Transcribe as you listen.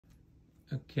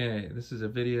Okay, this is a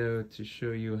video to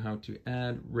show you how to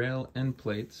add rail end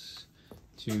plates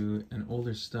to an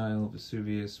older style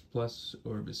Vesuvius Plus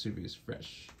or Vesuvius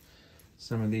Fresh.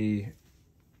 Some of the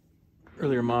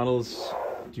earlier models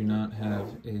do not have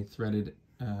a threaded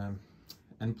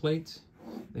end plate.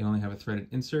 They only have a threaded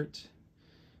insert,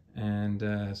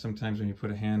 and sometimes when you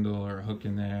put a handle or a hook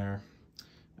in there,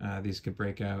 these could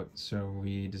break out. So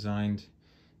we designed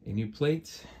a new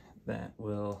plate that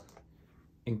will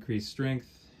increase strength,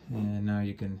 and now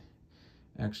you can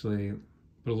actually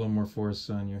put a little more force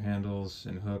on your handles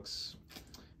and hooks,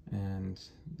 and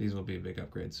these will be a big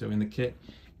upgrade. So in the kit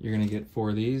you're going to get 4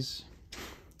 of these,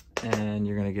 and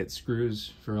you're going to get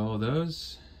screws for all of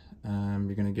those.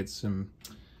 You're going to get some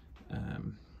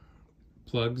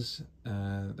plugs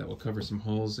that will cover some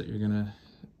holes that you're going to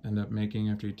end up making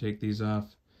after you take these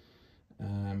off.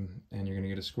 And you're going to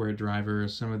get a square driver.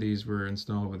 Some of these were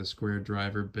installed with a square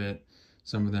driver bit,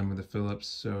 some of them with a Phillips,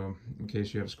 so in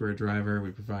case you have a square driver,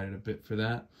 we provided a bit for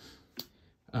that.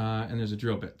 And there's a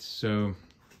drill bit. So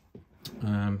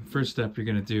first step you're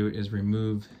going to do is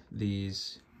remove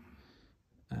these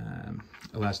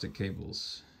elastic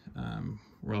cables.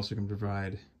 We're also going to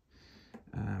provide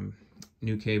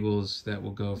new cables that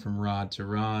will go from rod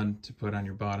to put on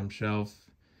your bottom shelf.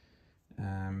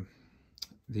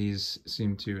 These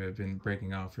seem to have been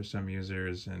breaking off for some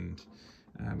users, and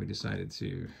we decided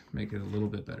to make it a little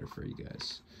bit better for you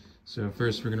guys. So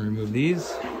first we're going to remove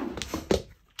these.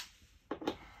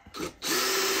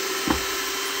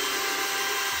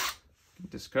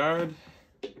 Discard.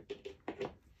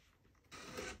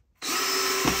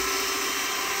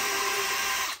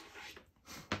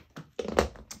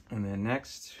 And then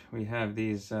next we have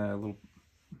these little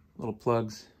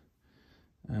plugs,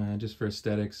 just for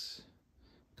aesthetics.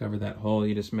 Cover that hole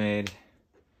you just made.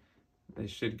 They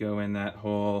should go in that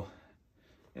hole.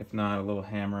 If not, a little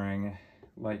hammering,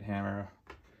 light hammer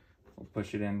will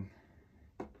push it in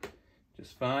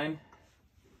just fine.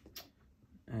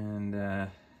 And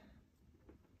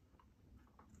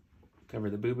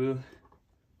cover the boo-boo.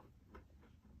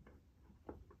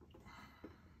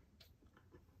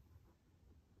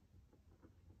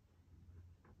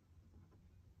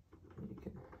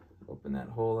 Open that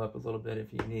hole up a little bit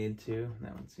if you need to.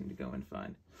 That one seemed to go in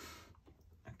fine.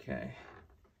 Okay.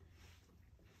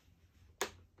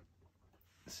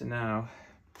 So now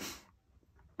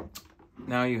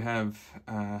you have,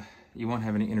 you won't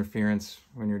have any interference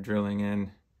when you're drilling in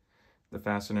the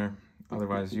fastener.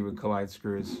 Otherwise you would collide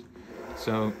screws.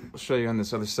 So I'll show you on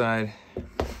this other side.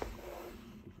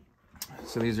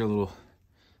 So these are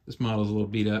this model's a little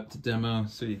beat up to demo,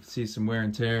 so you can see some wear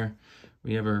and tear.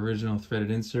 We have our original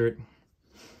threaded insert.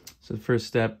 So the first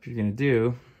step you're going to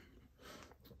do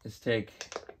is take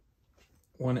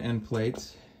one end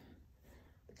plate,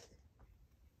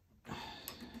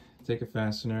 take a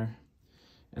fastener,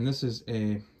 and this is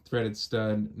a threaded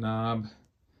stud knob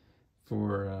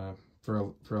for a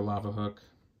LaVa hook.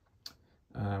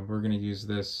 We're going to use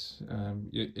this.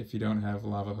 If you don't have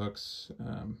LaVa hooks,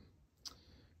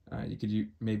 you could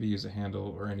maybe use a handle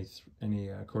or any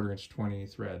 1/4 inch 20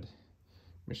 thread,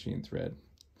 machine thread.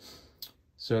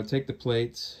 So take the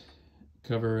plate,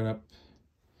 cover it up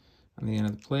on the end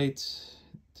of the plate,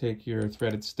 take your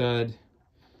threaded stud,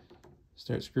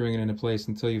 start screwing it into place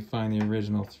until you find the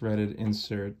original threaded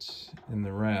insert in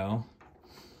the rail.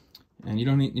 And you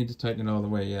don't need to tighten it all the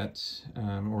way yet,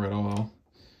 or at all.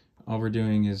 All we're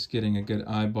doing is getting a good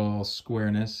eyeball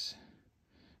squareness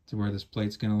to where this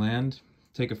plate's going to land.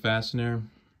 Take a fastener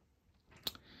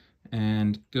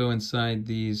and go inside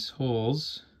these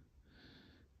holes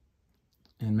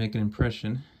and make an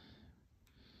impression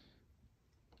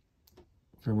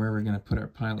for where we're going to put our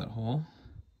pilot hole.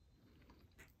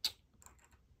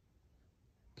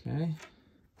 Okay,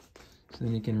 so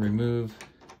then you can remove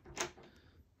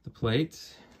the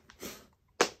plate,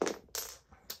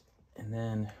 and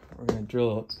then we're going to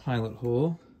drill a pilot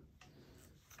hole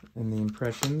in the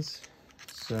impressions.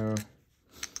 So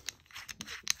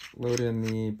load in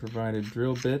the provided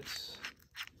drill bits,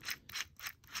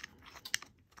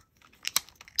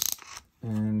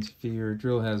 and if your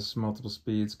drill has multiple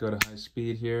speeds, go to high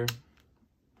speed here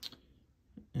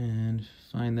and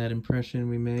find that impression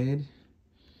we made,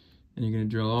 and you're going to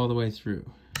drill all the way through.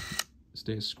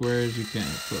 Stay as square as you can,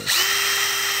 of course.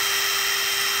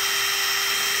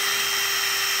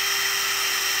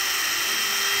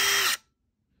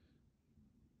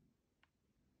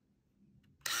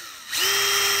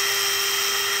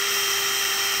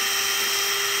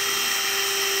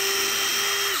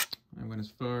 As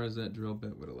far as that drill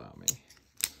bit would allow me.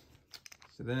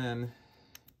 So then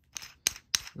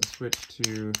we'll switch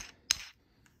to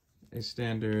a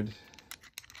standard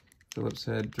Phillips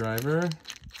head driver,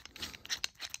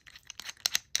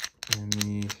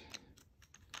 and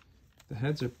the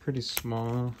heads are pretty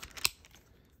small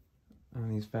on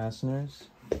these fasteners,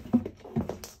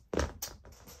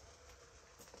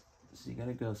 so you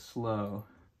gotta go slow.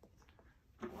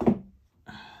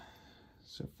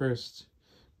 So first,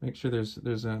 make sure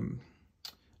there's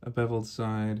a beveled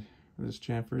side. There's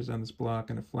chamfers on this block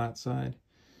and a flat side.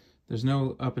 There's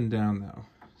no up and down though,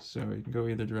 so you can go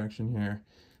either direction here.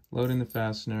 Load in the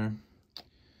fastener,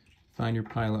 find your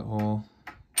pilot hole,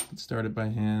 start it by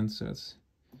hand so it's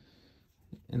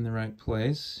in the right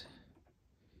place.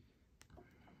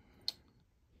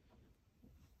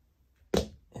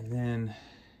 And then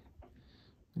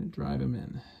I'm gonna drive them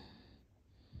in.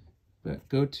 But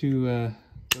go to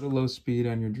low speed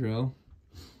on your drill.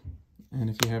 And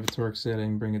if you have a torque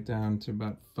setting, bring it down to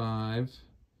about 5.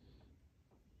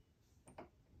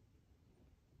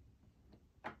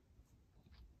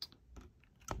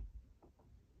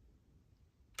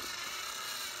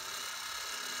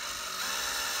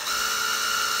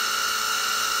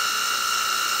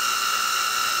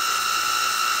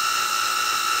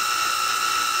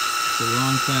 It's a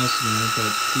long fastener,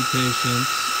 but be patient.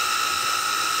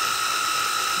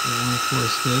 You don't want to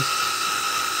force this.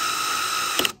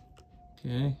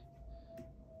 Okay.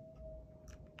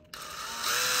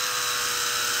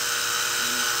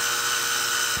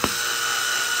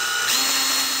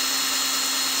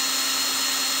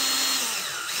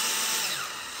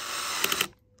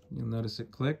 You'll notice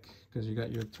it click because you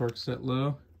got your torque set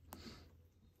low.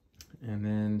 And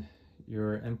then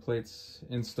your end plate's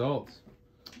installed.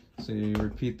 So you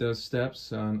repeat those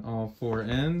steps on all 4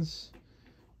 ends,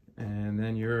 and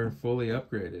then you're fully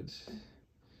upgraded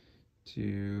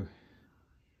to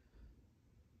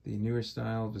the newer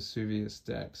style Vesuvius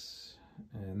decks.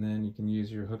 And then you can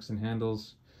use your hooks and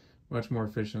handles much more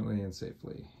efficiently and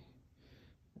safely.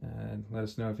 And let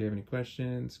us know if you have any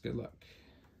questions. Good luck.